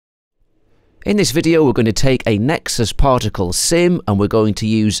In this video, we're going to take a Nexus particle sim and we're going to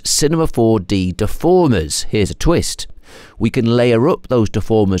use Cinema 4D deformers. Here's a twist. We can layer up those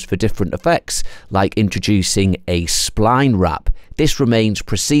deformers for different effects, like introducing a spline wrap. This remains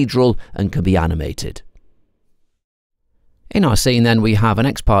procedural and can be animated. In our scene then, we have an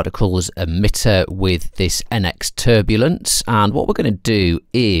X-Particles emitter with this NX turbulence, and what we're going to do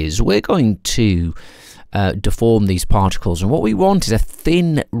is we're going to deform these particles, and what we want is a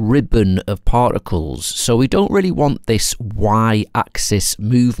thin ribbon of particles, so we don't really want this y-axis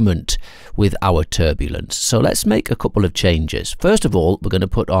movement with our turbulence. So let's make a couple of changes. First of all, we're going to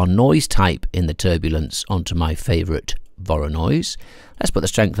put our noise type in the turbulence onto my favourite Voronoi. Let's put the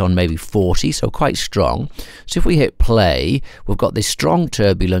strength on maybe 40, so quite strong. So if we hit play, we've got this strong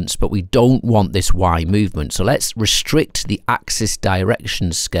turbulence, but we don't want this Y movement. So let's restrict the axis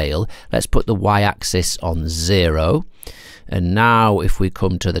direction scale. Let's put the Y axis on 0. And now if we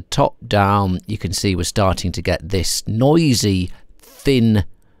come to the top down, you can see we're starting to get this noisy, thin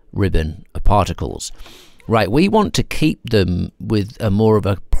ribbon of particles. Right, we want to keep them with a more of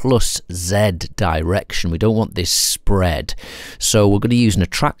a plus Z direction. We don't want this spread. So we're going to use an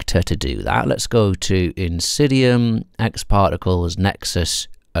attractor to do that. Let's go to Insidium, X-Particles, Nexus,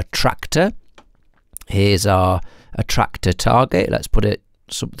 Attractor. Here's our attractor target. Let's put it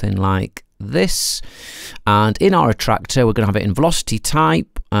something like this. And in our attractor, we're going to have it in velocity type.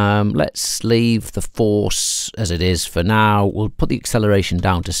 Let's leave the force as it is for now. We'll put the acceleration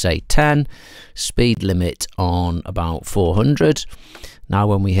down to say 10, speed limit on about 400. Now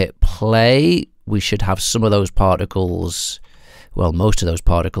when we hit play, we should have some of those particles, well, most of those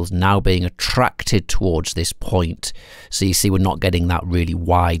particles now being attracted towards this point. So you see we're not getting that really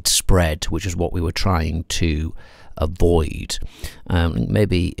wide spread, which is what we were trying to avoid.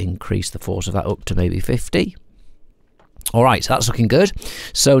 Maybe increase the force of that up to maybe 50. Alright, so that's looking good.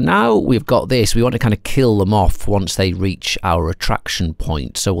 So now we've got this, we want to kind of kill them off once they reach our attraction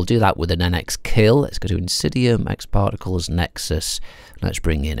point. So we'll do that with an NX kill. Let's go to Insidium, X-Particles, Nexus. Let's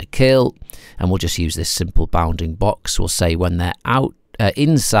bring in a kill, and we'll just use this simple bounding box. We'll say when they're out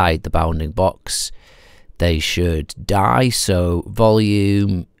inside the bounding box, they should die. So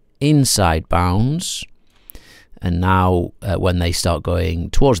volume inside bounds. And now when they start going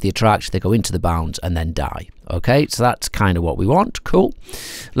towards the attraction, they go into the bounds and then die. Okay, so that's kind of what we want. Cool.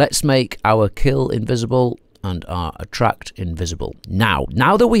 Let's make our kill invisible and our attract invisible. Now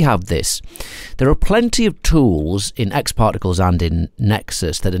that we have this, there are plenty of tools in X-Particles and in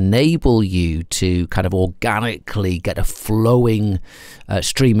Nexus that enable you to kind of organically get a flowing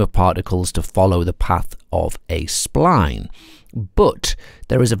stream of particles to follow the path of a spline. But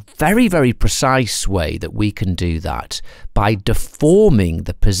there is a very, very precise way that we can do that by deforming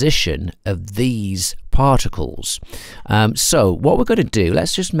the position of these particles. So what we're going to do,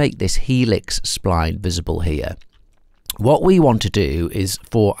 let's just make this helix spline visible here. What we want to do is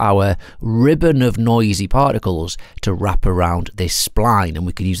for our ribbon of noisy particles to wrap around this spline, and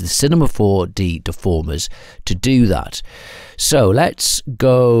we can use the Cinema 4D deformers to do that. So let's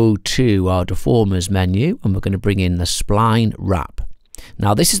go to our deformers menu, and we're going to bring in the spline wrap.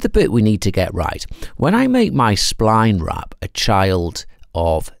 Now this is the bit we need to get right. When I make my spline wrap a child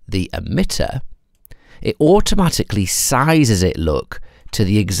of the emitter, it automatically sizes it, look, to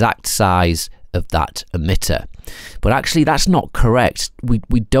the exact size of that emitter. But actually that's not correct.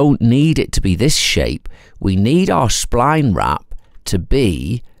 We don't need it to be this shape. We need our spline wrap to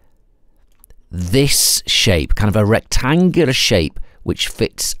be this shape, kind of a rectangular shape which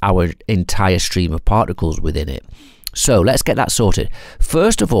fits our entire stream of particles within it. So let's get that sorted.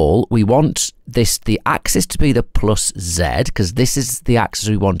 First of all, we want the axis to be the plus Z, because this is the axis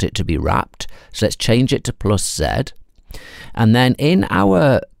we want it to be wrapped. So let's change it to plus Z. And then in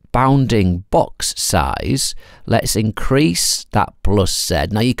our bounding box size, let's increase that plus Z.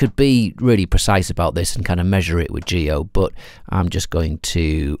 Now you could be really precise about this and kind of measure it with Geo, but I'm just going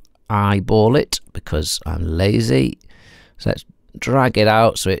to eyeball it because I'm lazy. So let's drag it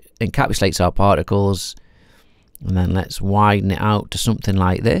out so it encapsulates our particles, and then let's widen it out to something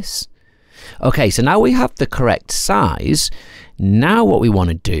like this. Okay, so now we have the correct size. Now what we want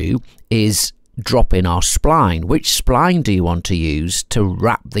to do is drop in our spline. Which spline do you want to use to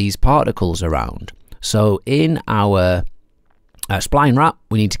wrap these particles around? So in our spline wrap,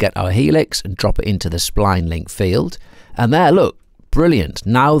 we need to get our helix and drop it into the spline link field. And there, look, brilliant.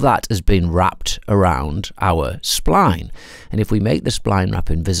 Now that has been wrapped around our spline. And if we make the spline wrap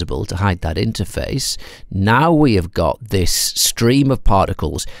invisible to hide that interface, now we have got this stream of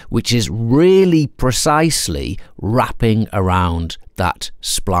particles which is really precisely wrapping around that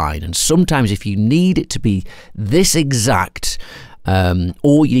spline. And sometimes if you need it to be this exact,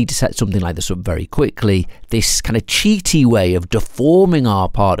 or you need to set something like this up very quickly. This kind of cheaty way of deforming our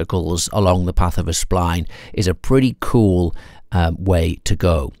particles along the path of a spline is a pretty cool way to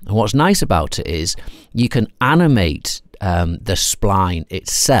go. And what's nice about it is you can animate the spline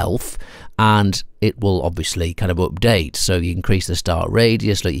itself, and it will obviously kind of update. So you increase the start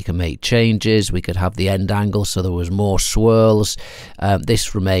radius, look, you can make changes. We could have the end angle so there was more swirls.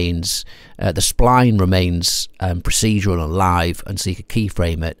 This remains, the spline remains procedural and live, and so you could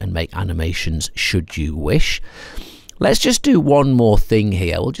keyframe it and make animations should you wish. Let's just do one more thing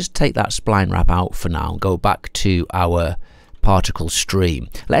here. We'll just take that spline wrap out for now and go back to our particle stream.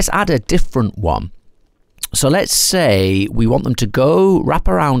 Let's add a different one. So let's say we want them to go wrap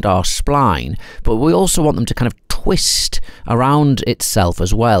around our spline, but we also want them to kind of twist around itself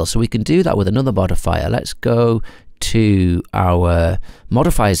as well. So we can do that with another modifier. Let's go to our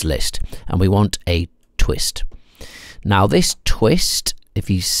modifiers list, and we want a twist. Now this twist, if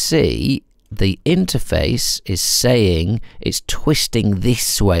you see, the interface is saying it's twisting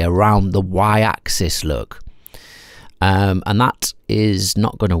this way around the y-axis, look. And that is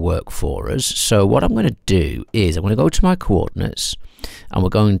not going to work for us. So what I'm going to do is I'm going to go to my coordinates, and we're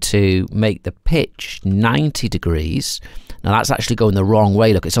going to make the pitch 90 degrees. Now that's actually going the wrong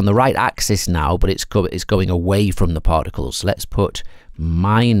way. Look, it's on the right axis now, but it's going away from the particles. So let's put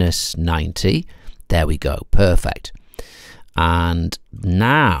minus 90. There we go. Perfect. And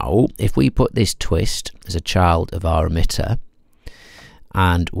now if we put this twist as a child of our emitter,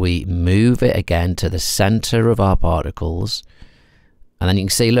 and we move it again to the center of our particles, and then you can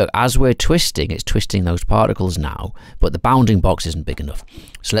see, look, as we're twisting, it's twisting those particles now, but the bounding box isn't big enough.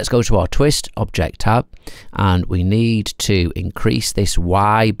 So let's go to our twist object tab, and we need to increase this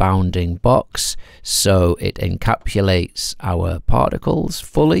Y bounding box so it encapsulates our particles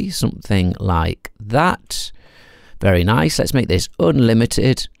fully, something like that. Very nice. Let's make this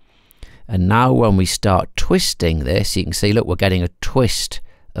unlimited. And now when we start twisting this, you can see, look, we're getting a twist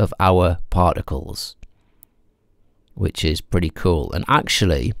of our particles, which is pretty cool. And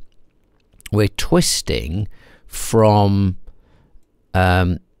actually, we're twisting from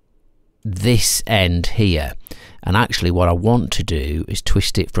this end here. And actually, what I want to do is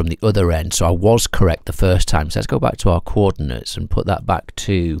twist it from the other end. So I was correct the first time. So let's go back to our coordinates and put that back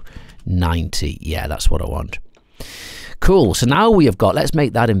to 90. Yeah, that's what I want. Cool, so now we have got, let's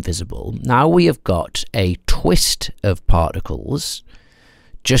make that invisible. Now we have got a twist of particles,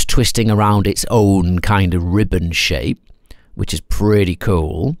 just twisting around its own kind of ribbon shape, which is pretty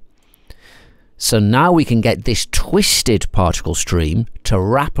cool. So now we can get this twisted particle stream to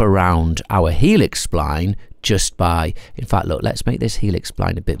wrap around our helix spline just by, in fact, look, let's make this helix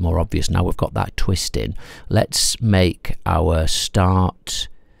spline a bit more obvious. Now we've got that twist in. Let's make our start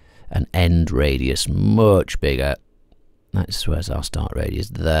and end radius much bigger. That's where's our start radius,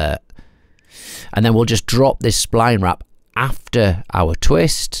 there. And then we'll just drop this spline wrap after our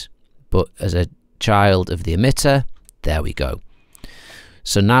twist, but as a child of the emitter. There we go.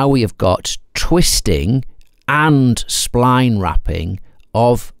 So now we have got twisting and spline wrapping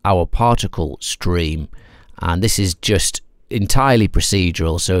of our particle stream, and this is just entirely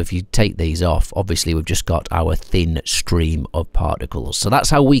procedural. So if you take these off, obviously we've just got our thin stream of particles. So that's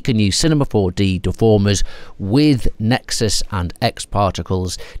how we can use Cinema 4D deformers with Nexus and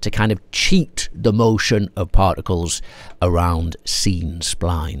X-Particles to kind of cheat the motion of particles around scene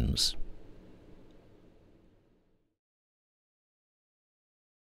splines.